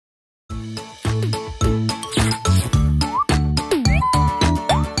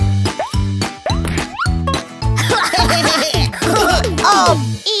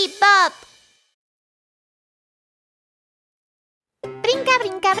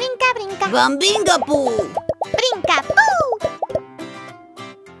brinca, brinca. Bambinga, pu. Brinca, pu.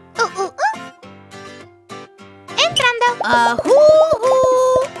 Entrando. Ajú.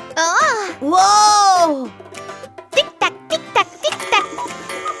 Oh. Wow. Tic tac, tic tac, tic tac.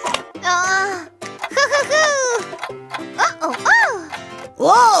 Oh. Ju, ju, ju. Oh.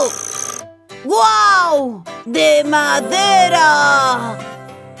 Wow. Wow. De madera.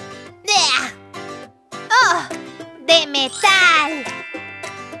 Oh. De metal.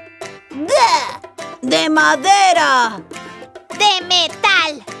 De madera. De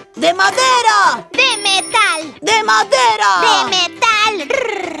metal. De madera. De metal. De madera. De metal.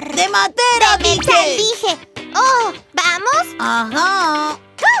 De madera, De metal, dije. Oh, ¿vamos? Ajá.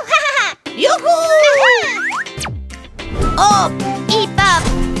 ¡Ja! ¡Yujú! Up. Y pop.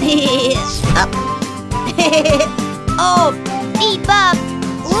 Up. Up. Y pop.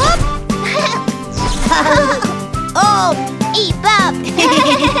 Up. Y pop.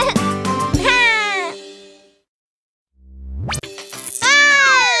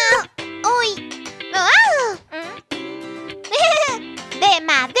 ¡Uy! De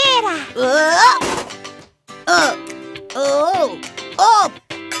madera. Up.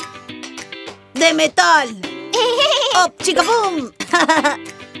 De metal. Up, chica, boom.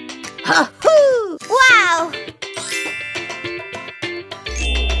 ¡Wow!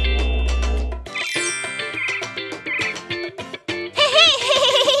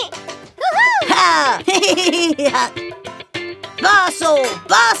 Paso,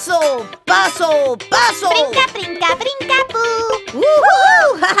 paso, paso, paso. Brinca, brinca, brinca, pu.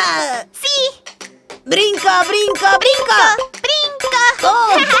 Sí. Brinca, brinca, brinca. Brinco.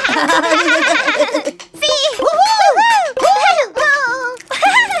 Oh. Sí.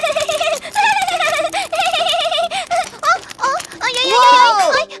 Ay, ay,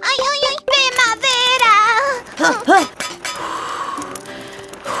 Wow. ay, ay, ay, ay, de madera.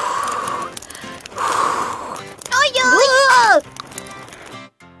 Ay, ay.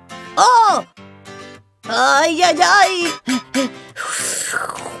 Oh. Ay, ay, ay.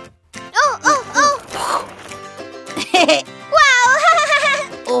 Oh. Wow.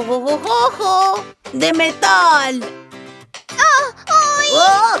 Oh. De metal. Ay.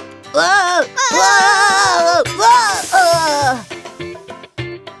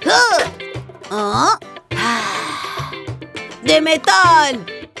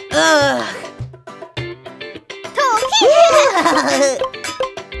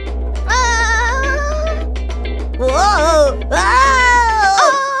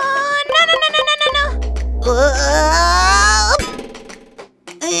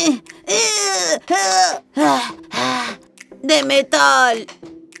 De metal. De metal.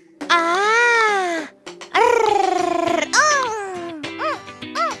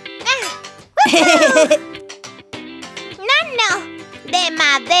 No, de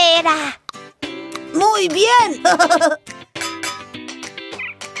madera. Muy bien. Pop,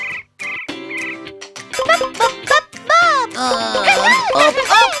 pop, pop, pop.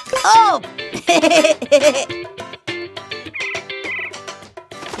 Up.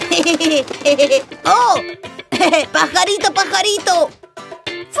 Oh, pajarito, pajarito.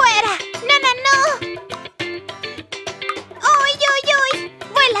 Fuera. No. Uy, uy, uy.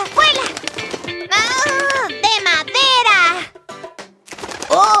 Vuela, vuela. De madera.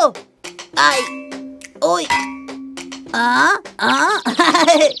 Oh, ay, uy.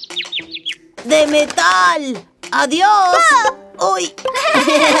 De metal. Adiós. Uy.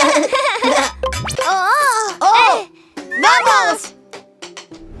 Oh, vamos.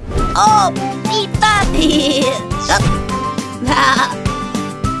 Up. Y pop.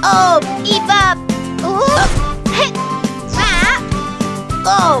 Up. Y pop.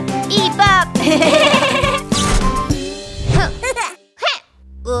 Up. Y pop.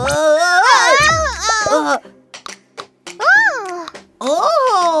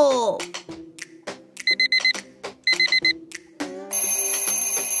 Oh.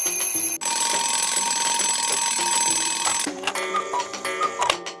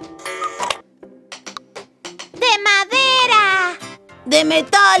 De madera. De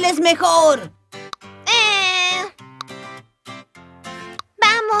metal es mejor.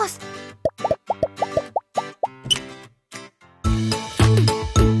 Vamos.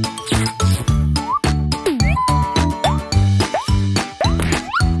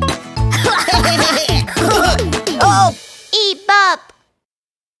 Up. Y pop.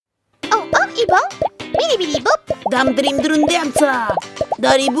 Y pop. Biri bop. Dam drim drum danza.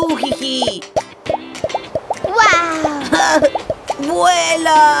 Daribu jiji. Wow.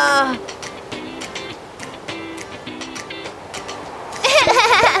 Vuela.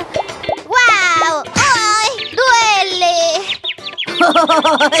 Wow. Ay, duele.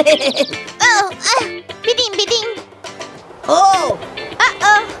 Bidín, bidín. ¡Oh!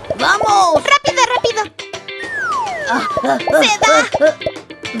 ¡Vamos! Rápido, rápido. Se da.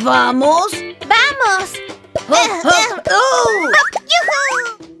 ¡Vamos! Vamos. ¡Yujú!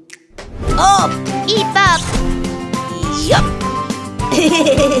 ¡Up! Y pop. ¡Yup!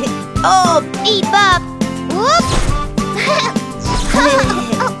 ¡Up! Y pop. ¡Up!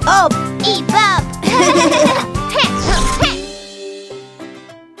 ¡Up! Y pop.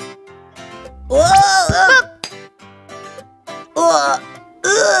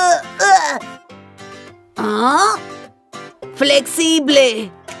 ¿Ah?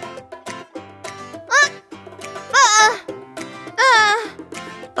 ¡Flexible!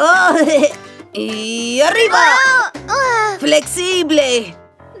 ¡Y arriba! ¡Flexible!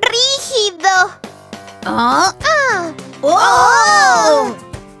 Rígido. ¿Ah? ¡Oh!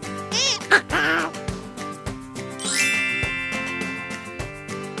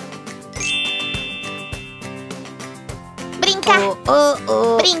 Brinca.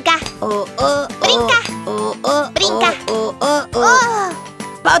 Brinca. Brinca. Brinca.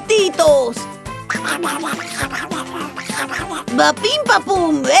 ¡Patitos! ¡Va pim pa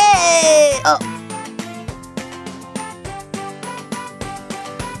pum!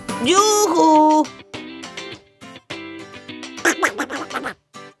 ¡Yujú!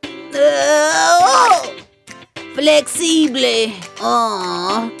 ¡Flexible!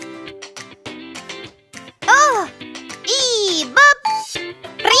 Y bob.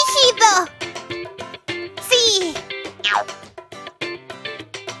 Rígido. Sí.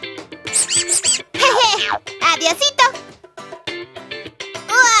 Adiosito.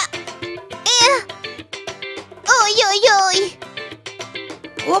 Uy, uy, uy.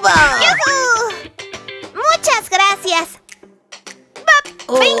 ¡Uba! ¡Yujú! Muchas gracias. Bob.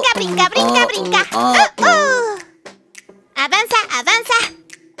 Brinca, brinca, brinca, brinca. Avanza, avanza.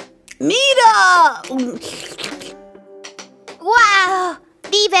 ¡Mira! ¡Wow!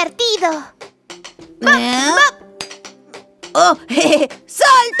 ¡Divertido! ¡Bob! ¡Oh!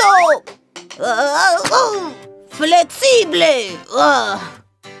 ¡Salto! ¡Flexible!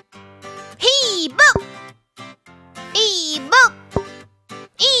 ¡Y bob! ¡Y bob!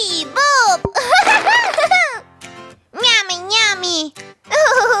 ¡Y bob! ¡Ñami, ñami!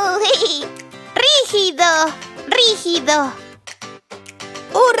 ¡Rígido! ¡Rígido!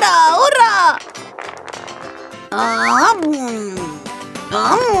 ¡Hurra, hurra!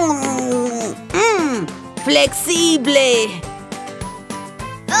 ¡Flexible!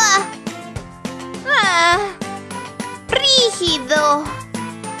 ¡Rígido!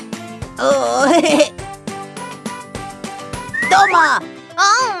 ¡Toma!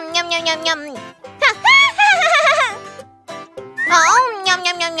 ¡Ñam, ñam, ñam, ñam! ¡Ñam,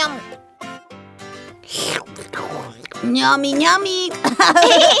 ñam, ñam, ñam! ¡Ñami, ñami!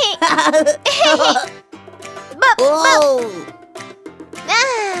 ¡Bob, bob!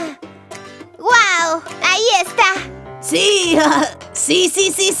 ¡Oh! ¡Wow! ¡Ahí está! ¡Sí! ¡Sí,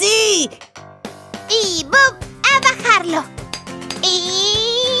 sí, sí, sí! Y Bob, a bajarlo.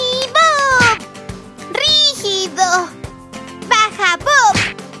 Y Bob. Rígido. Baja, Bob.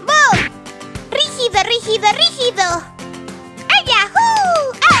 Bob. Rígido, rígido, rígido. ¡Ayahú!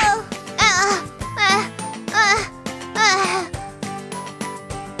 ¡Oh!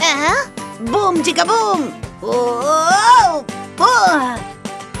 ¡Boom, chica, boom! ¡Oh! ¡Oh!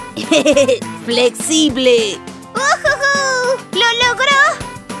 ¡Flexible! ¡Lo logró!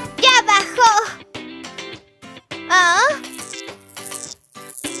 ¡Ya bajó!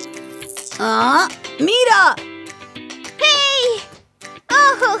 ¡Mira! ¡Hey!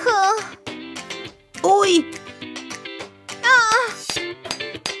 ¡Uy!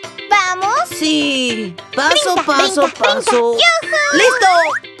 ¿Vamos? Sí. Paso, Brinca, paso, brinca, paso. brinca. ¡Yujú! ¡Listo!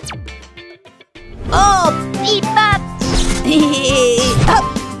 ¡Up! Y Bob. ¡Up!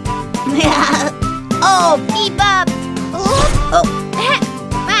 ¡Up! Y Bob. ¡Up!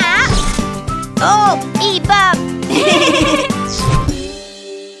 ¡Up! Y Bob.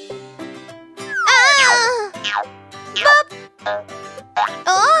 Bob.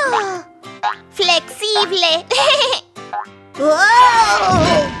 Oh, flexible. ¡Wow!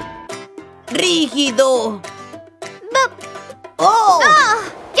 ¡Rígido! Bob. ¡Oh! Oh,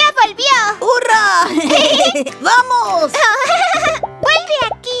 ya volvió. ¡Hurra! ¡Vamos! Vuelve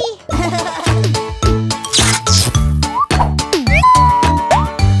aquí.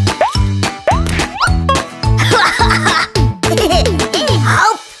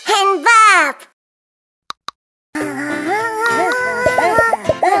 Hop and Bob.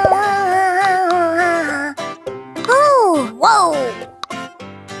 Oh, whoa.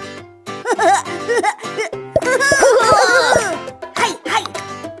 Hey.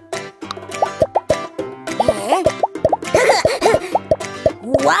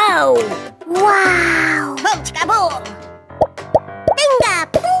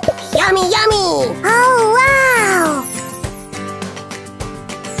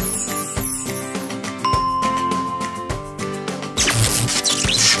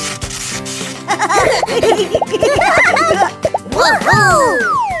 Woohoo!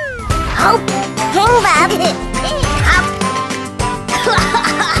 Hop, hang bab. Hop.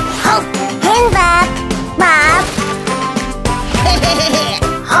 Hop, hang bab. Bab.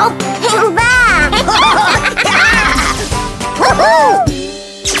 Hop, hang bab. Woohoo!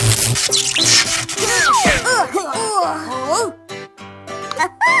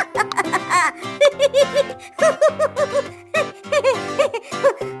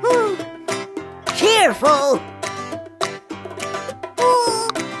 Cheerful.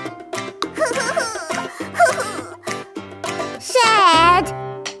 Sad.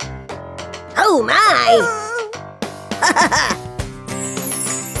 Oh my.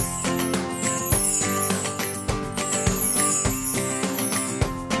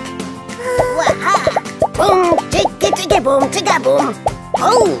 Waha. Boom, chicka chicka boom, chicka boom.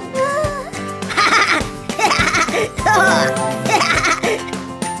 Oh.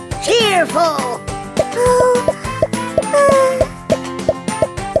 Cheerful.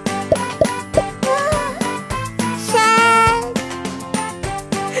 Sad.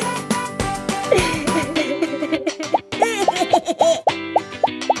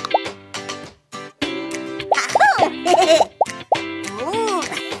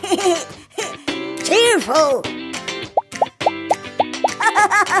 Cheerful.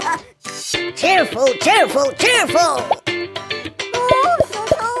 Cheerful, cheerful, cheerful.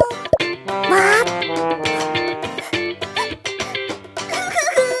 What?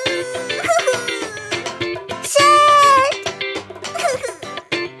 Sad.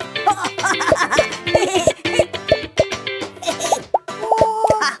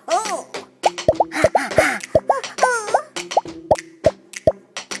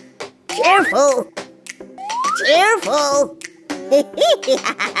 Cheerful. Cheerful.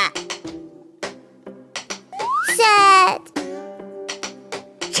 Sad.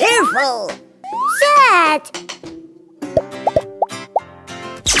 Cheerful. Sad.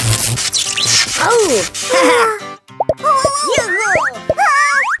 Oh.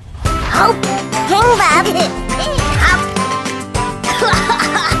 Hop, hang bab. Hop.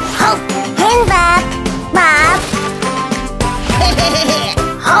 Hop, hang bab. Bab.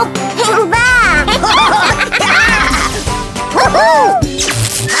 Hop, hang bab. Woohoo!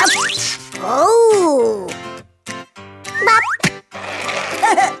 Hop. Oh. Bop.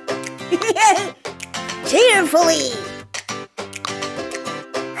 Cheerfully.